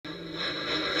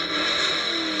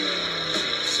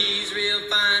She's real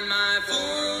fine, my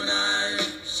 409.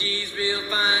 She's real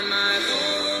fine, my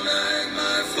 409,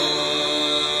 my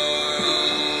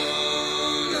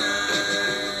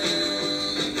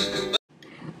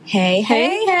 409.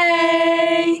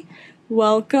 Hey.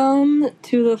 Welcome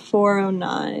to the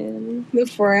 409. The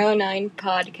 409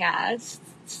 podcast,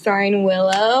 starring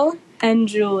Willow And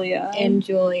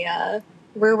Julia.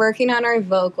 We're working on our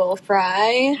vocal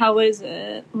fry. How is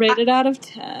it? Rated out of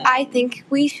 10. I think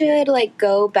we should,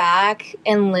 go back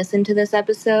and listen to this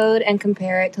episode and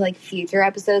compare it to, future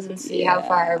episodes and see how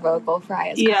far our vocal fry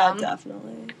has come. Yeah,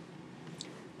 definitely.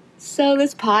 So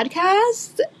this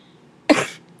podcast...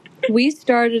 We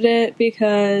started it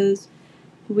because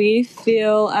we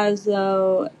feel as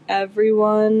though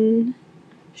everyone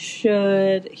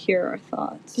should hear our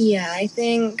thoughts. Yeah, I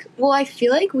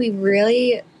feel like we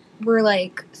really were,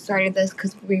 started this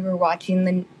because we were watching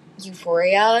the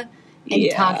Euphoria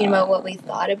and talking about what we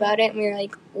thought about it, and we were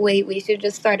like, wait, we should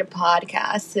just start a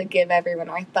podcast to give everyone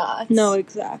our thoughts. No,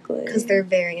 exactly. Because they're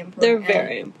very important. They're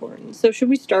very important. So should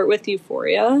we start with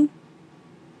Euphoria?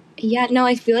 Yeah, no,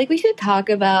 I feel like we should talk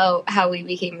about how we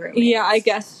became roommates. Yeah, I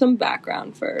guess some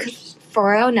background first.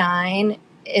 409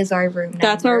 is our room number.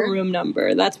 That's our room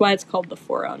number. That's why it's called the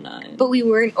 409. But we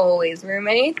weren't always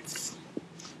roommates.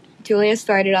 Julia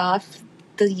started off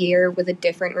the year with a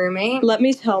different roommate. Let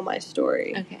me tell my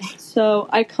story. Okay. So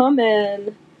I come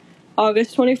in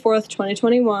August 24th,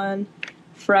 2021,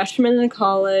 freshman in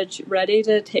college, ready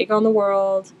to take on the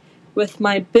world with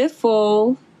my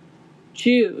biffle,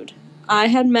 Jude. I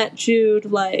had met Jude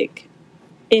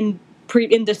in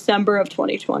December of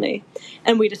 2020,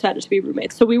 and we decided to be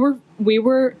roommates. So we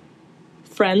were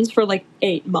friends for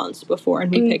 8 months before, and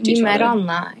we picked each other. You met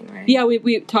online, right? Yeah,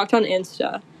 we talked on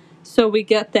Insta. So we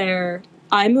get there,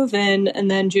 I move in, and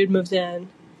then Jude moves in,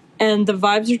 and the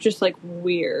vibes are just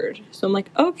weird. So I'm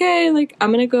okay,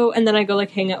 I'm gonna go, and then I go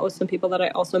hang out with some people that I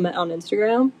also met on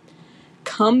Instagram.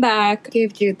 Come back.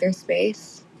 Give Jude their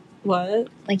space. What?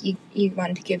 You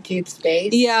wanted to give Jude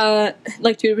space? Yeah,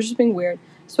 Jude was just being weird.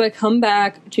 So I come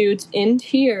back, Jude's in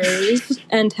tears,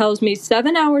 and tells me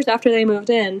 7 hours after they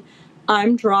moved in,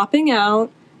 I'm dropping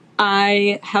out.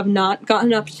 I have not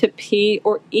gotten up to pee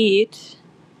or eat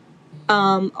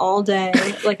all day.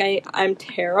 I'm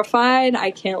terrified.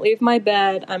 I can't leave my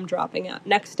bed. I'm dropping out.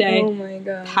 Next day, oh my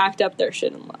God, packed up their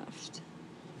shit and left.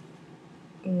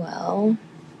 Well...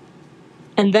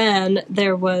 And then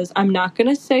there was, I'm not going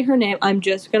to say her name, I'm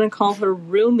just going to call her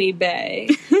Roomie Bae.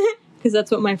 Because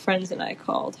that's what my friends and I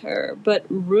called her. But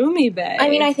Roomie Bae... I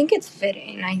mean, I think it's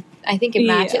fitting. I think it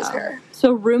matches her.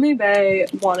 So Roomie Bae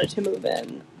wanted to move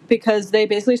in. Because they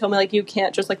basically told me, you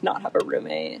can't just, not have a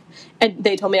roommate. And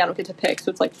they told me I don't get to pick,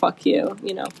 so it's fuck you,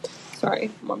 Sorry,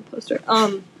 I'm on the poster.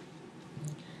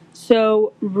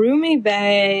 So Roomie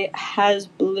Bae has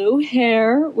blue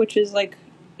hair, which is,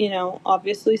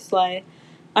 obviously slay.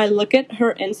 I look at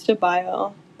her Insta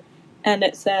bio, and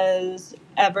it says,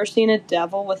 ever seen a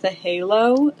devil with a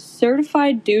halo?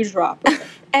 Certified dewdropper.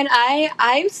 And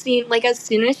I've seen, as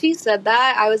soon as she said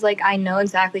that, I was I know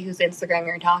exactly whose Instagram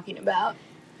you're talking about.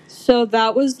 So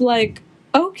that was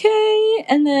okay,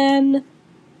 and then,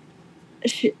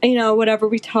 she, whatever,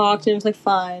 we talked, and it was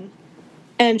fine.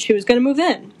 And she was gonna move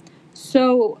in.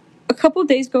 So a couple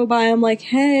days go by, I'm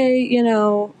hey,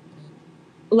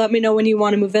 let me know when you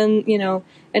want to move in,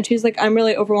 And she's I'm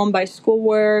really overwhelmed by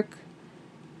schoolwork.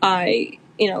 I,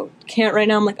 can't right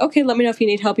now. I'm okay, let me know if you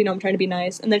need help. I'm trying to be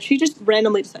nice. And then she just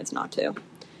randomly decides not to.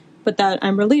 But that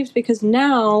I'm relieved because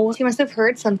now... She must have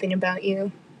heard something about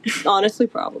you. Honestly,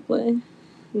 probably.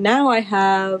 Now I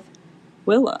have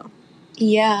Willow.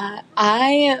 Yeah,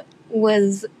 I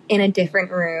was in a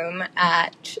different room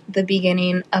at the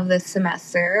beginning of the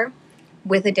semester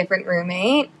with a different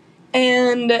roommate.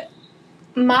 And...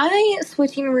 my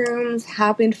switching rooms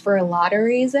happened for a lot of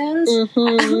reasons.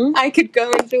 Mm-hmm. I could go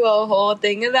into a whole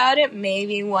thing about it.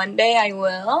 Maybe one day I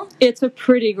will. It's a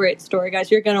pretty great story,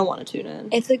 guys. You're going to want to tune in.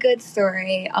 It's a good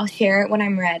story. I'll share it when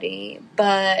I'm ready.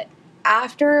 But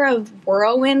after a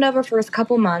whirlwind of the first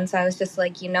couple months, I was just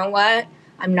you know what?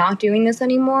 I'm not doing this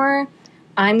anymore.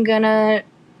 I'm going to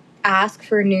ask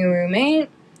for a new roommate.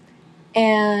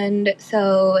 And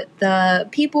so the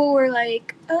people were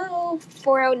oh,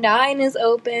 409 is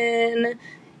open.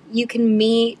 You can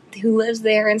meet who lives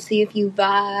there and see if you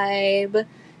vibe.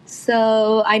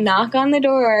 So I knock on the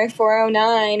door at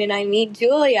 409 and I meet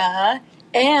Julia.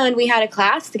 And we had a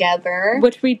class together.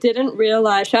 Which we didn't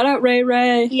realize. Shout out Ray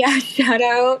Ray. Yeah, shout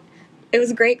out. It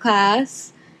was a great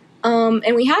class.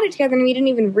 And we had it together and we didn't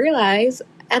even realize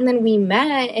And then we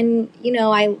met, and, you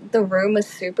know, the room was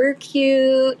super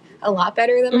cute, a lot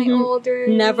better than my old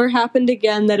room. Never happened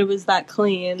again that it was that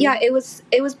clean. Yeah, it was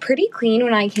pretty clean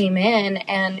when I came in,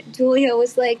 and Julia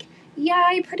was like, yeah,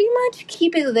 I pretty much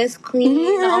keep it this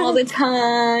clean all the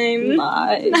time.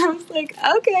 Nice. And I was like,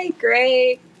 okay,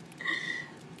 great.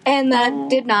 And that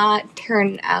did not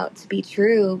turn out to be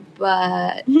true,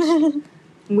 but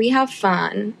we have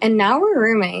fun. And now we're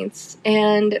roommates,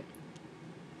 and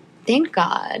thank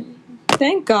God.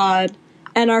 Thank God.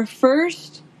 And our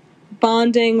first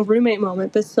bonding roommate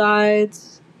moment,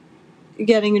 besides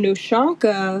getting a new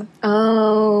shanka...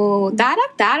 Oh, that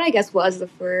I guess was the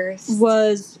first.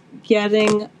 Was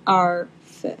getting our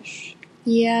fish.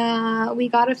 Yeah, we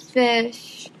got a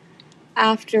fish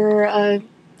after a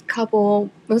couple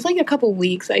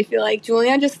weeks, I feel like.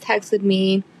 Julia just texted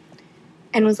me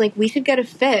and was like, we should get a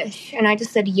fish. And I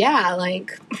just said, yeah,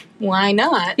 like, why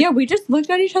not? Yeah, we just looked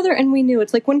at each other and we knew.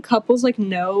 It's like when couples, like,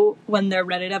 know when they're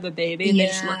ready to have a baby. And they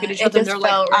just look at each other and they're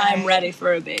like, right. I'm ready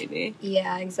for a baby.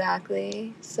 Yeah,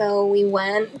 exactly. So we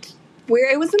went...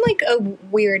 It wasn't, like, a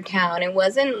weird town. It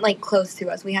wasn't, like, close to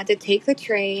us. We had to take the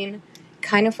train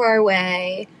kind of far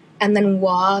away and then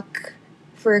walk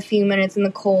for a few minutes in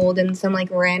the cold in some, like,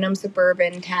 random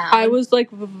suburban town. I was, like,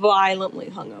 violently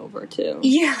hungover, too.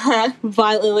 Yeah.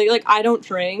 Violently. Like, I don't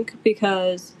drink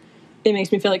because it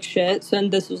makes me feel like shit. So,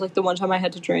 and this was, like, the one time I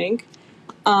had to drink.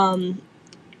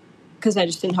 Because I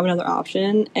just didn't have another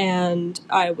option. And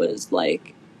I was,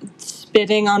 like...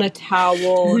 spitting on a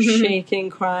towel, shaking,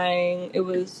 crying. It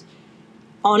was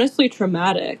honestly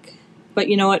traumatic. But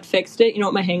you know what fixed it? You know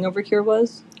what my hangover cure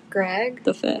was? Greg?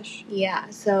 The fish. Yeah,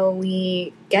 so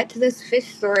we get to this fish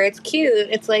store. It's cute.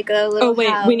 It's like a little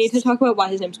house. We need to talk about why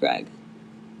his name's Greg.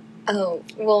 Oh,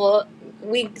 well,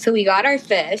 we got our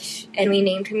fish, and we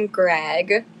named him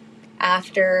Greg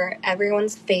after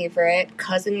everyone's favorite,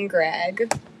 Cousin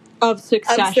Greg. Of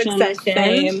Succession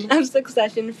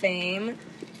fame.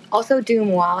 Also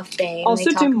Dumois fame. Also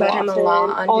they talk about him a lot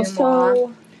on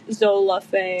also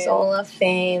Dumois. Zola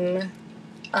fame.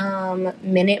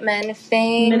 Minutemen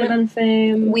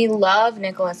fame. We love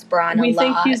Nicholas Braun a lot. We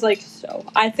think he's like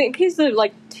I think he's the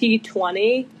like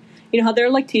T20. You know how there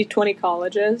are like T20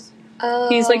 colleges? Oh.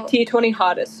 He's like T20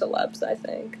 hottest celebs, I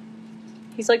think.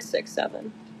 He's like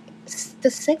 6'7". The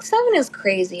 6'7" is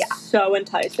crazy. So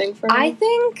enticing for me. I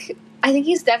think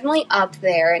he's definitely up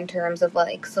there in terms of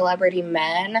like celebrity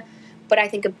men. But I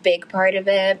think a big part of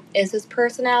it is his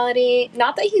personality.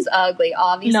 Not that he's ugly,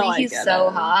 obviously. He's so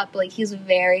hot, but like he's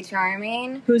very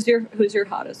charming. Who's your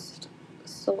hottest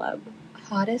celeb?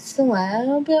 Hottest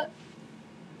celeb?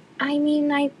 I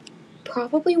mean, I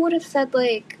probably would have said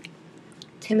like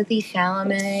Timothée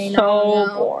Chalamet.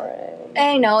 So boring.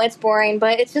 I know it's boring,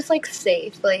 but it's just like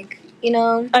safe, like, you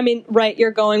know. I mean, right?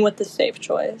 You're going with the safe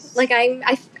choice. Like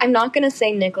I'm not gonna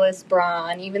say Nicholas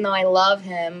Braun, even though I love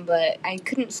him, but I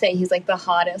couldn't say he's like the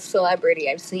hottest celebrity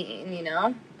I've seen. You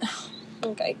know.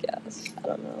 I guess I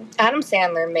don't know. Adam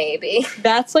Sandler, maybe.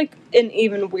 That's like an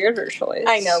even weirder choice.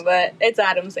 I know, but it's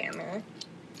Adam Sandler.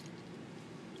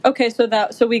 Okay, so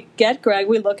we get Greg,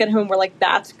 we look at him, and we're like,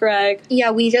 that's Greg. Yeah,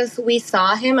 we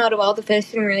saw him out of all the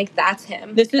fish, and we're like, that's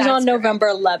him. This is on November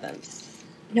 11th.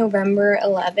 November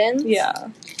 11th? Yeah.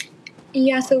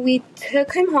 Yeah, so we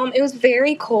took him home. It was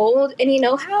very cold, and you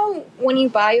know how when you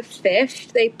buy a fish,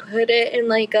 they put it in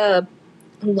like a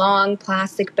long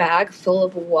plastic bag full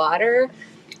of water?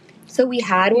 So we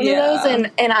had one of those,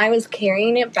 and I was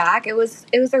carrying it back.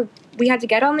 We had to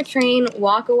get on the train,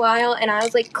 walk a while, and I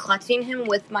was like clutching him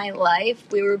with my life.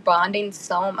 We were bonding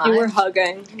so much. You were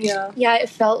hugging, yeah. Yeah, it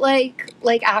felt like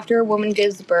after a woman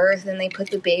gives birth and they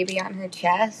put the baby on her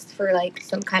chest for like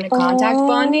some kind of contact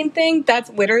bonding thing. That's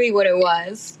literally what it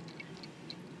was.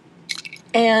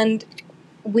 And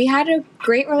we had a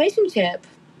great relationship.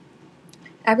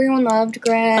 Everyone loved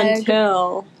Greg.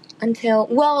 Until,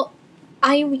 well,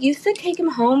 I used to take him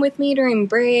home with me during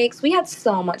breaks. We had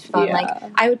so much fun. Yeah.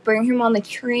 Like, I would bring him on the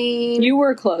train. You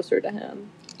were closer to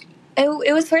him.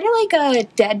 It was sort of like a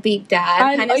deadbeat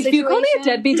dad kind of situation. If you call me a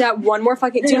deadbeat dad one more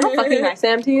fucking... Do you know how fucking nice I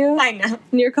am to you? I know.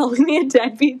 And you're calling me a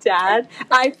deadbeat dad?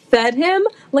 I fed him,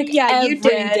 like, every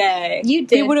day. You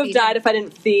did. He would have died if I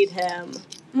didn't feed him.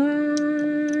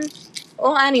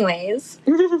 Well, anyways.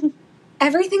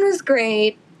 Everything was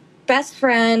great. Best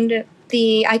friend...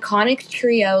 The iconic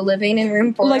trio living in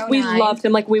room 409. Like, we loved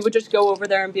him. Like, we would just go over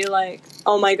there and be like,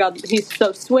 oh my god, he's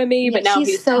so swimmy, but now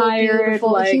he's so tired.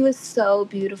 Beautiful. Like, he was so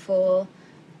beautiful.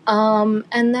 And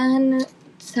then,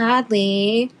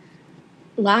 sadly,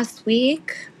 last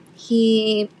week,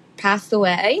 he passed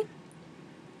away.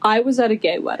 I was at a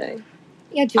gay wedding.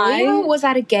 Yeah, Julia was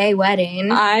at a gay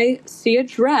wedding. I see a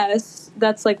dress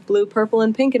that's like blue, purple,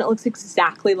 and pink, and it looks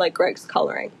exactly like Greg's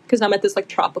coloring because I'm at this like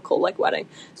tropical like wedding.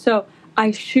 So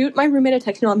I shoot my roommate a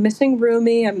text. I'm missing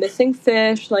roomie. I'm missing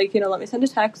fish. Like, let me send a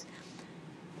text.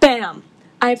 Bam!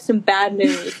 I have some bad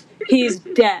news. He's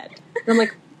dead. And I'm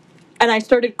like, and I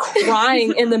started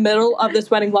crying in the middle of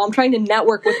this wedding while I'm trying to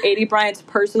network with A.D. Bryant's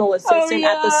personal assistant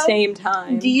at the same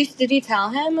time. Did you tell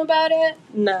him about it?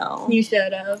 No. You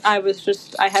should have. I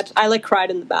like cried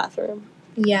in the bathroom.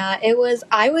 Yeah,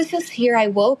 I was just here. I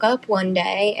woke up one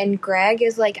day and Greg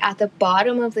is like at the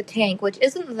bottom of the tank, which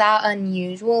isn't that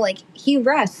unusual. Like, he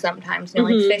rests sometimes,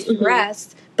 like fish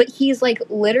rest, but he's like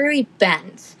literally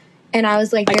bent. And I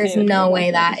was like, there's no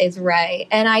way that is right.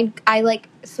 And I like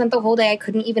spent the whole day, I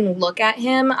couldn't even look at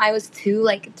him. I was too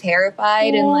like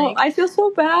terrified and like. I feel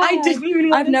so bad. I didn't even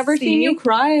want I've never seen you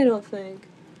cry, I don't think.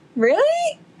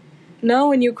 Really? No,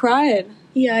 when you cried.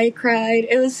 Yeah, I cried.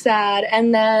 It was sad.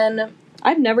 And then.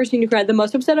 I've never seen you cry. The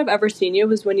most upset I've ever seen you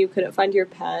was when you couldn't find your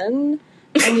pen.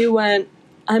 And you went,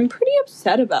 I'm pretty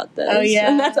upset about this. Oh, yeah.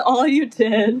 And that's all you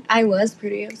did. I was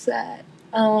pretty upset.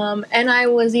 And I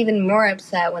was even more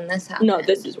upset when this happened. No,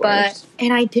 this is worse.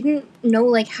 And I didn't know,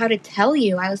 like, how to tell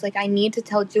you. I was like, I need to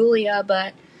tell Julia,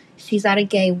 but she's at a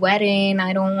gay wedding.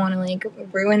 I don't want to, like,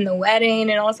 ruin the wedding.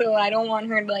 And also, I don't want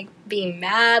her to, like, be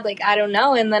mad. Like, I don't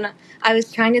know. And then I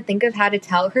was trying to think of how to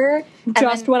tell her.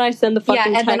 Just when I send the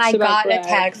fucking text about Greg. Yeah, and then I got a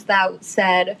text that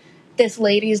said, this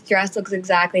lady's dress looks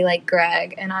exactly like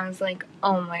Greg. And I was like,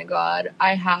 oh, my God,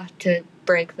 I have to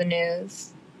break the news.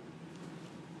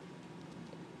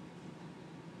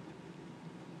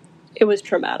 It was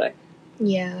traumatic.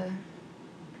 Yeah.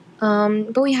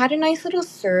 But we had a nice little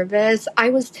service. I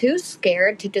was too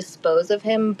scared to dispose of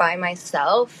him by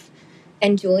myself,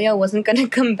 and Julia wasn't going to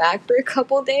come back for a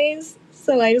couple days,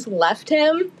 so I just left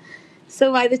him.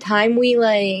 So by the time we,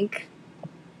 like,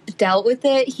 dealt with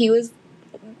it, he was,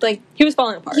 like... He was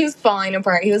falling apart. He was falling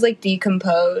apart. He was, like,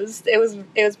 decomposed. It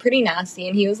was pretty nasty,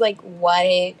 and he was, like,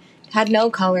 white, had no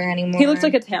color anymore. He looked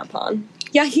like a tampon.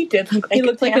 Yeah, he did look like he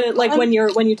looked like when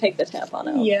you take the tampon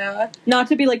out. Yeah. Not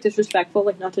to be like disrespectful,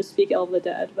 like not to speak ill of the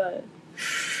dead, but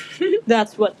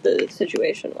that's what the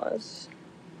situation was.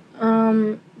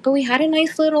 But we had a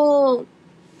nice little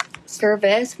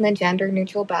service in the gender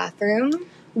neutral bathroom.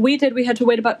 We did. We had to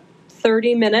wait about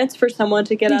 30 minutes for someone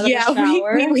to get out of the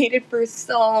shower. We waited for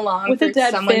so long with for a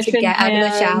dead someone fish to get out in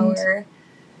of the shower.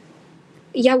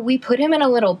 Yeah, we put him in a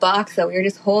little box though. We were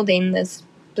just holding this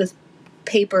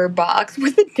paper box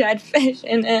with a dead fish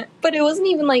in it, but it wasn't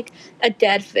even like a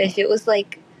dead fish. It was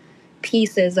like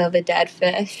pieces of a dead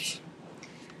fish.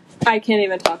 I can't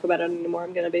even talk about it anymore.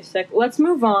 I'm gonna be sick. Let's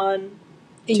move on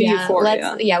to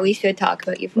Euphoria. We should talk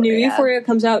about Euphoria. New Euphoria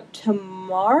comes out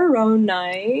tomorrow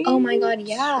night. Oh my God,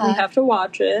 yeah. We have to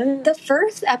watch it. The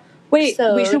first episode. Wait,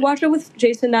 we should watch it with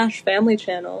Jason Nash Family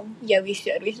Channel. Yeah, we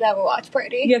should. We should have a watch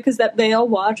party. Yeah, because they all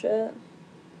watch it.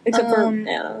 Except for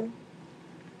Anna.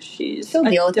 She's a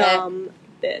dumb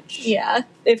bitch. Yeah.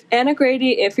 If Anna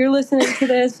Grady, if you're listening to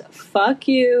this, fuck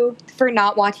you. For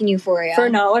not watching Euphoria. For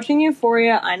not watching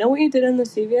Euphoria. I know what you did in the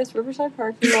CVS Riverside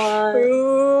parking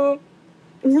lot.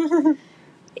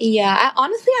 Yeah,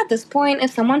 honestly, at this point, if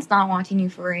someone's not watching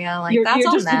Euphoria, like, that's you're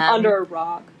on just them. Under a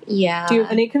rock. Yeah. Do you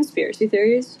have any conspiracy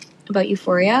theories? About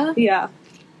Euphoria? Yeah.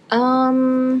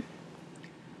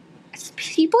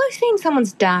 People are saying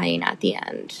someone's dying at the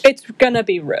end. It's gonna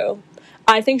be Rue.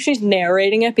 I think she's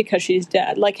narrating it because she's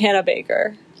dead, like Hannah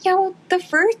Baker. Yeah, well,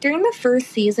 during the first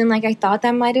season, like, I thought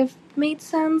that might have made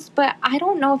sense, but I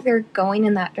don't know if they're going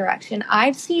in that direction.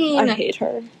 I've seen I hate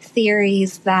her.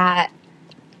 Theories that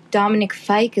Dominic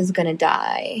Fike is gonna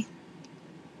die.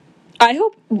 I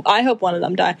hope one of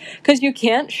them die, because you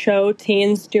can't show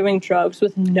teens doing drugs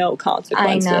with no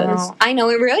consequences. I know,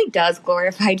 it really does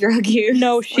glorify drug use.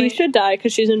 No, she should die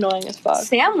because she's annoying as fuck.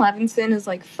 Sam Levinson is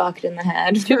like fucked in the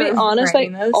head. To be honest,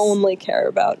 I only care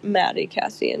about Maddie,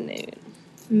 Cassie, and Nate.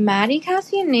 Maddie,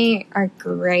 Cassie, and Nate are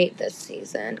great this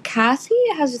season. Cassie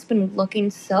has just been looking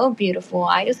so beautiful.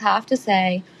 I just have to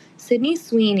say, Sydney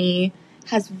Sweeney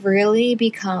has really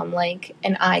become like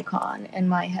an icon in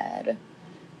my head.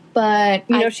 But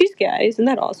you know, she's gay. Isn't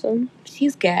that awesome?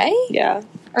 She's gay? Yeah.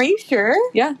 Are you sure?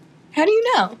 Yeah. How do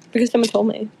you know? Because someone told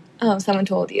me. Oh, someone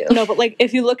told you. No, but like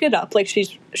if you look it up, like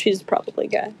she's probably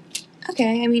gay.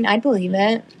 Okay, I mean, I'd believe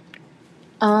it.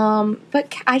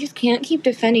 But I just can't keep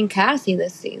defending Cassie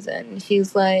this season.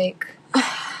 She's like,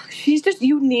 she's just,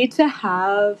 you need to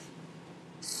have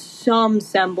some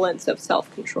semblance of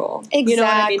self-control. Exactly. You know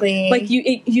what I mean? Like,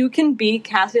 you can be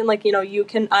Cassie, and, like, you know,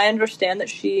 I understand that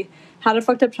she had a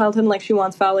fucked up childhood, and, like, she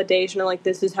wants validation, and, like,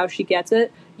 this is how she gets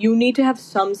it. You need to have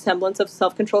some semblance of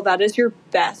self-control. That is your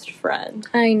best friend.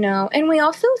 I know. And we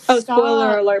also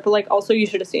spoiler alert, but, like, also you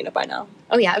should have seen it by now.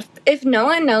 Oh, yeah. If no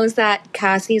one knows that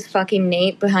Cassie's fucking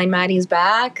Nate behind Maddie's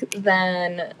back,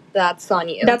 then that's on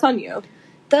you. That's on you.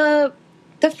 The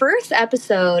first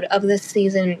episode of this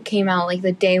season came out, like,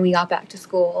 the day we got back to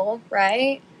school,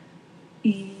 right?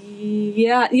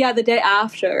 Yeah, the day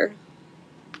after.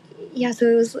 Yeah,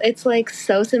 so it's like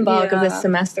so symbolic of this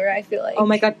semester, I feel like. Oh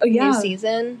my god. Oh yeah. New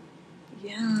season.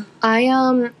 Yeah.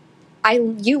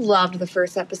 You loved the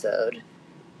first episode.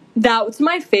 That was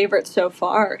my favorite so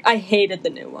far. I hated the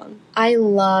new one. I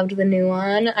loved the new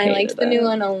one. I liked the new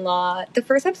one a lot. The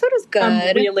first episode was good.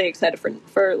 I'm really excited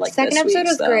for like second episode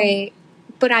was great.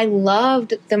 But I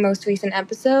loved the most recent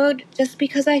episode just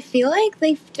because I feel like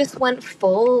they just went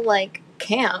full like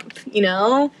camp, you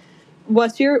know?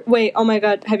 Oh my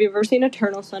god, have you ever seen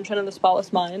Eternal Sunshine of the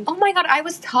Spotless Mind? Oh my god, I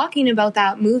was talking about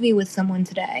that movie with someone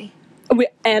today.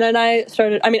 Anna and I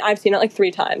I've seen it like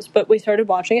 3 times, but we started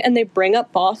watching it and they bring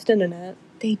up Boston in it.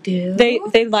 They do?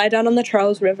 They lie down on the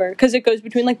Charles River, because it goes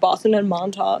between like Boston and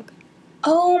Montauk.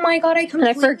 Oh my god, I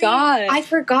forgot. I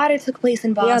forgot it took place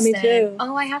in Boston. Yeah, me too.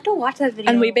 Oh, I have to watch that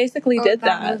video. And we basically did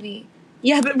that. Movie.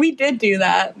 Yeah, but we did do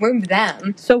that. We're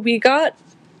them. So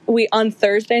on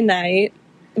Thursday night,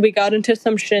 we got into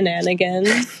some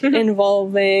shenanigans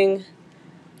involving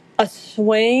a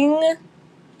swing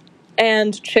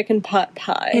and chicken pot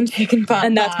pie. And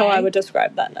that's how I would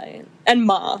describe that night. And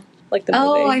Ma, like the movie.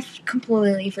 Oh, I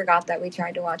completely forgot that we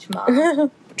tried to watch Ma.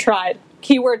 Tried.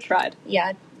 Keyword tried.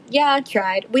 Yeah,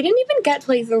 tried. We didn't even get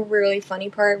to like the really funny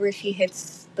part where she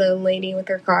hits the lady with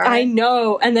her car. I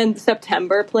know. And then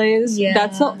September plays. Yeah.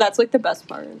 That's like the best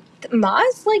part.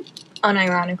 Ma's like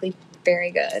unironically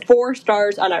very good. 4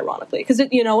 stars unironically. Because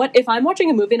you know what? If I'm watching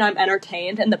a movie and I'm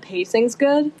entertained and the pacing's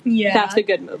good, that's a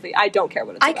good movie. I don't care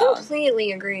what it's about. I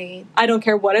completely agree. I don't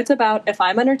care what it's about. If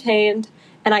I'm entertained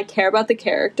and I care about the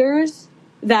characters,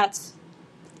 that's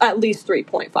at least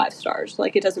 3.5 stars.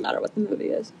 Like, it doesn't matter what the movie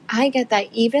is. I get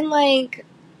that. Even like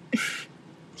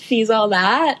She's All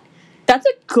That. That's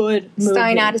a good movie.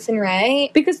 Starring Addison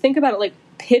Rae. Because think about it, like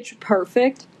Pitch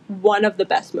Perfect, one of the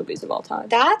best movies of all time.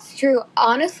 That's true.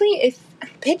 Honestly, if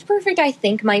Pitch Perfect, I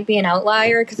think, might be an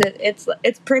outlier because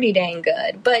it's pretty dang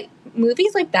good. But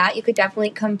movies like that, you could definitely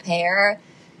compare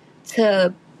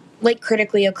to like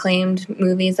critically acclaimed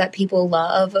movies that people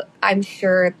love. I'm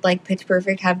sure like Pitch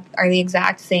Perfect are the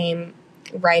exact same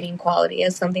writing quality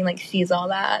as something like She's All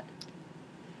That.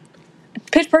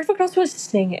 Pitch Perfect also has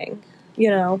singing, you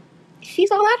know.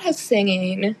 She's All That has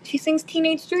singing. She sings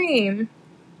Teenage Dream.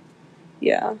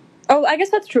 Yeah. Oh, I guess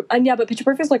that's true. And yeah, but Pitch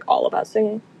Perfect is like all about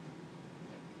singing.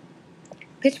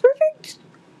 Pitch Perfect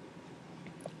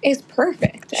is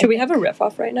perfect. Should we have a riff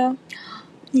off right now?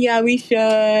 Yeah, we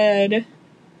should.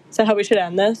 Is that how we should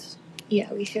end this?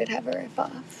 Yeah, we should have a riff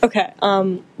off. Okay.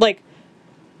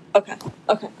 Okay.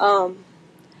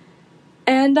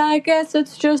 And I guess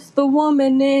it's just the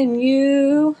woman in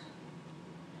you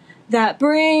that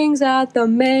brings out the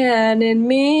man in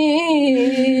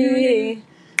me.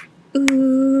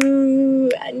 Ooh,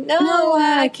 I know No,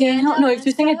 I can't help. No, you have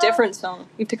to sing a different song.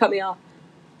 You have to cut me off.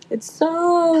 It's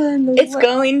so in the It's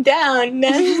going down.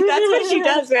 That's what she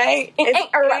does, right? It ain't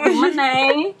around the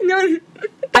money. No.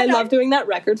 I love doing that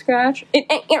record scratch. It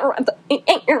ain't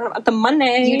around the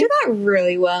money. You do that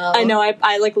really well. I know.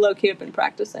 I like low-key have been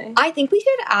practicing. I think we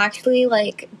should actually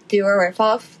like do a riff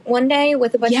off one day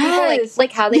with a bunch of people,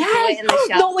 like how they do it in the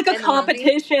show. No, like a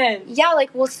competition. Yeah,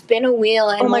 like we'll spin a wheel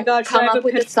and oh my god, come up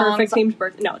with the songs. Pitch Perfect themed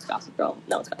birthday. No, it's Gossip Girl.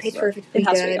 Pitch Perfect. It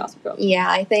has to be Gossip Girl.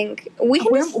 Yeah, I think we can.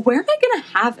 Where am I gonna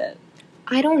have it?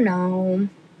 I don't know.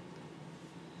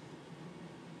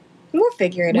 We'll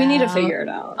figure it out. We need to figure it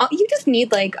out. You just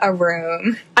need, like, a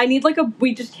room. I need, like,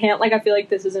 we just can't, like, I feel like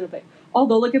this isn't a big...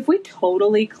 Although, like, if we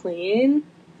totally clean,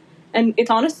 and it's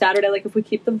on a Saturday, like, if we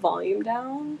keep the volume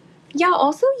down... Yeah,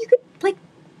 also, you could, like...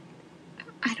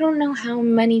 I don't know how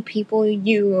many people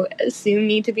you assume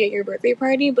need to be at your birthday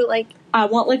party, but, like... I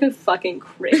want, like, a fucking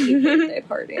crazy birthday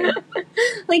party.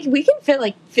 Like, we can fit,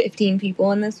 like, 15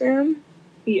 people in this room.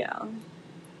 Yeah.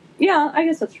 Yeah, I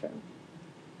guess that's true.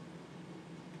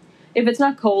 If it's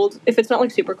not cold, if it's not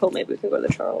like super cold, maybe we can go to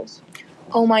the Charles.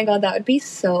 Oh my god, that would be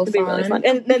so It'd be really fun.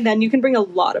 And then you can bring a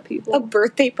lot of people. A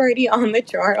birthday party on the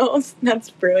Charles.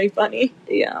 That's really funny.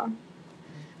 Yeah.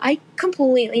 I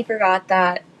completely forgot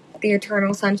that the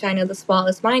Eternal Sunshine of the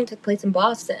Spotless Mind took place in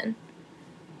Boston.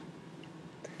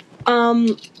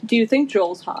 Do you think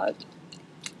Joel's hot?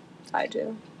 I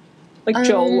do. Like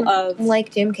Joel of...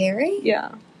 Like Jim Carrey?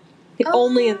 Yeah.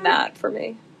 Only in that, for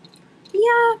me.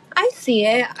 Yeah, I see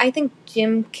it. I think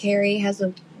Jim Carrey has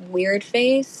a weird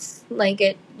face. Like,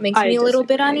 it makes me a little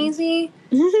bit uneasy.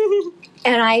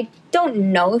 And I don't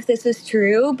know if this is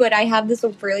true, but I have this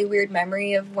really weird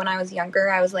memory of when I was younger.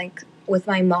 I was, like, with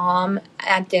my mom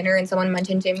at dinner and someone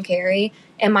mentioned Jim Carrey.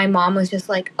 And my mom was just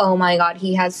like, oh my god,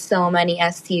 he has so many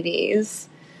STDs.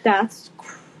 That's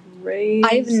crazy.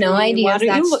 I have no idea if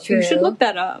that's true. You should look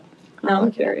that up. Now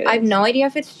I'm curious. I have no idea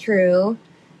if it's true.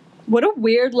 What a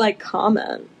weird, like,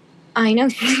 comment. I know.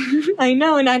 I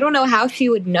know, and I don't know how she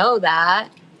would know that.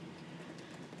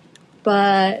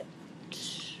 But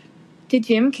did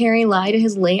Jim Carrey lie to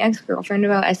his late ex-girlfriend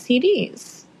about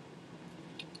STDs?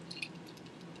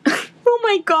 Oh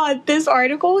my god, this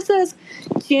article says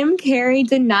Jim Carrey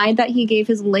denied that he gave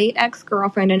his late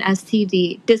ex-girlfriend an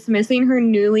STD, dismissing her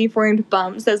newly formed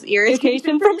bumps as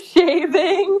irritation from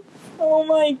shaving. Oh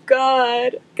my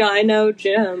god. Gyno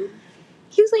Jim.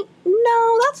 He was like,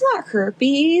 no, that's not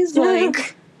herpes.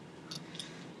 Like,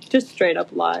 just straight up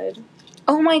lied.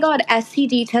 Oh my god,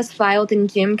 STD test filed in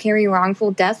Jim Carrey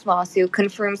wrongful death lawsuit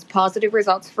confirms positive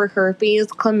results for herpes,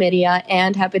 chlamydia,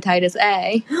 and hepatitis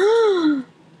A.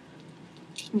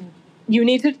 You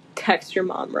need to text your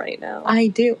mom right now. I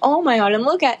do. Oh my god, and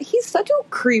he's such a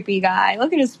creepy guy.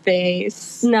 Look at his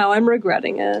face. No, I'm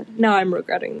regretting it. No, I'm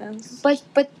regretting this. But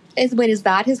is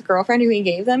that his girlfriend who he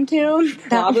gave them to?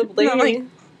 Probably. That, like,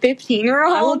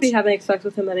 15-year-old? I won't be having sex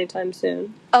with him anytime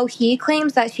soon. Oh, he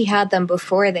claims that she had them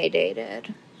before they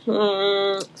dated.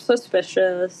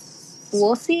 Suspicious.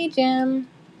 We'll see, Jim.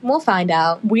 We'll find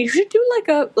out. We should do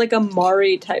like a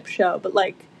Maury type show, but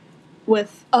like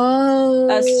with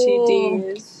STDs.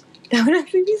 That would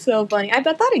actually be so funny. I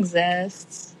bet that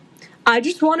exists. I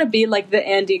just want to be like the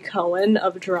Andy Cohen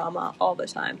of drama all the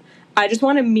time. I just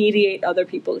want to mediate other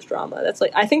people's drama. That's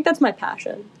like, I think that's my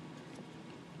passion.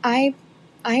 I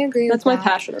agree with that. That's my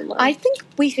passion in life. I think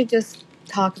we should just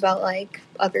talk about, like,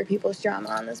 other people's drama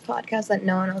on this podcast that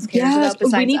no one else cares about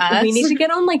besides us. We need to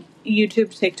get on, like,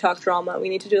 YouTube, TikTok drama. We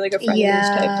need to do, like, a friend news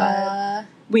type vibe.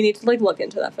 We need to, like, look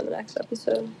into that for the next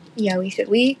episode. Yeah, we should.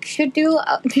 We should do,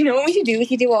 you know what we should do? We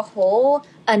should do a whole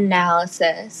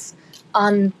analysis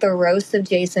on the roast of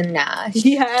Jason Nash.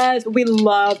 Yes, we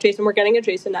love Jason. We're getting a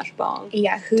Jason Nash bong.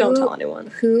 Yeah, don't tell anyone.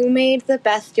 Who made the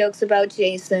best jokes about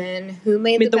Jason? Who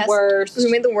made the worst? Who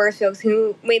made the worst jokes?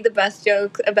 Who made the best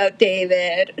jokes about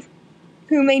David?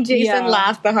 Who made Jason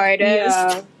laugh the hardest?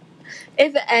 Yeah.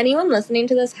 If anyone listening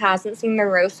to this hasn't seen the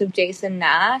roast of Jason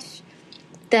Nash,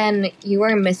 then you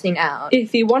are missing out.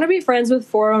 If you want to be friends with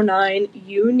 409,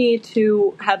 you need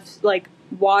to have, like,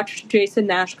 watched Jason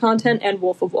Nash content and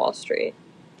Wolf of Wall Street.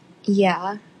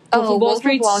 Yeah. Wolf of Wall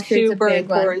Street's super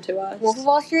important to us. Wolf of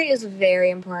Wall Street is very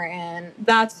important.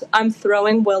 I'm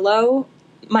throwing Willow,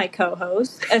 my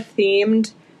co-host, a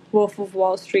themed Wolf of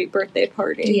Wall Street birthday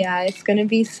party. Yeah, it's gonna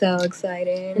be so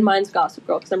exciting. And mine's Gossip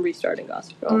Girl, because I'm restarting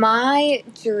Gossip Girl. My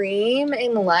dream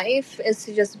in life is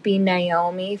to just be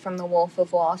Naomi from the Wolf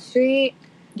of Wall Street.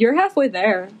 You're halfway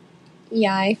there.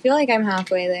 Yeah, I feel like I'm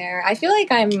halfway there. I feel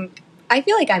like I'm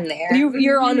there.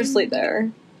 You're honestly there.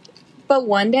 But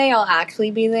one day I'll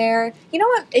actually be there. You know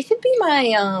what? It should be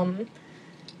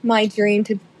my dream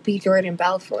to be Jordan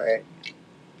Belfort.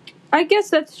 I guess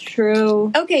that's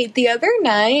true. Okay, the other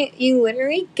night, you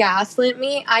literally gaslit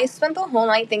me. I spent the whole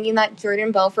night thinking that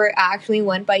Jordan Belfort actually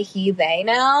went by he, they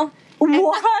now.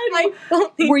 What? I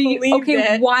fully believed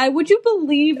it. Why would you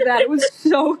believe that? It was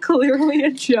so clearly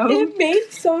a joke. It made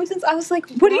so much sense. I was like,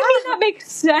 what do you mean that makes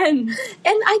sense?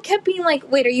 And I kept being like,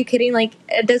 wait, are you kidding? Like,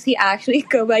 does he actually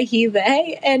go by he,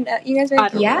 they? And you guys were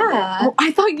like, yeah. Oh,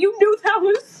 I thought you knew that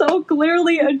was so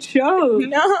clearly a joke.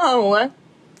 No.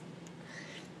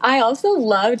 I also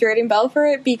love Jordan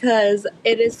Belfort because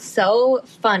it is so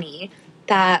funny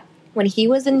that when he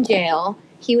was in jail,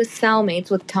 he was cellmates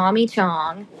with Tommy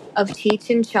Chong of Cheech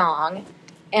and Chong,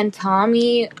 and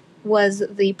Tommy was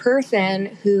the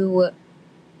person who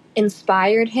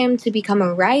inspired him to become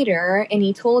a writer, and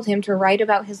he told him to write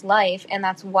about his life, and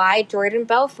that's why Jordan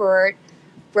Belfort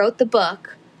wrote the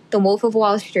book, The Wolf of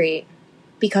Wall Street,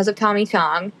 because of Tommy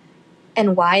Chong,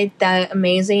 and why that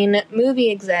amazing movie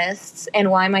exists, and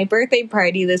why my birthday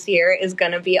party this year is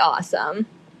gonna be awesome.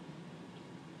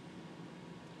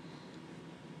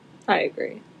 I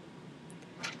agree.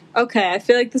 Okay, I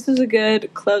feel like this is a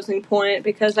good closing point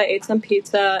because I ate some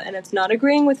pizza and it's not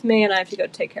agreeing with me and I have to go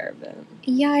take care of it.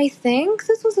 Yeah, I think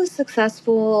this was a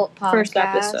successful podcast. First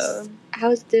episode.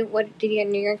 Did you get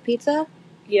New York pizza?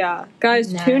 Yeah.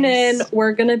 Guys, Nice. tune in.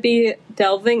 We're going to be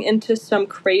delving into some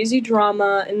crazy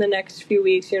drama in the next few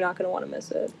weeks. You're not going to want to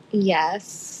miss it.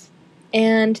 Yes.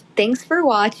 And thanks for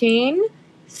watching.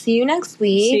 See you next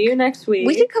week. See you next week.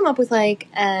 We should come up with, like,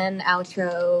 an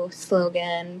outro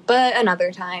slogan, but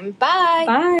another time. Bye. Bye.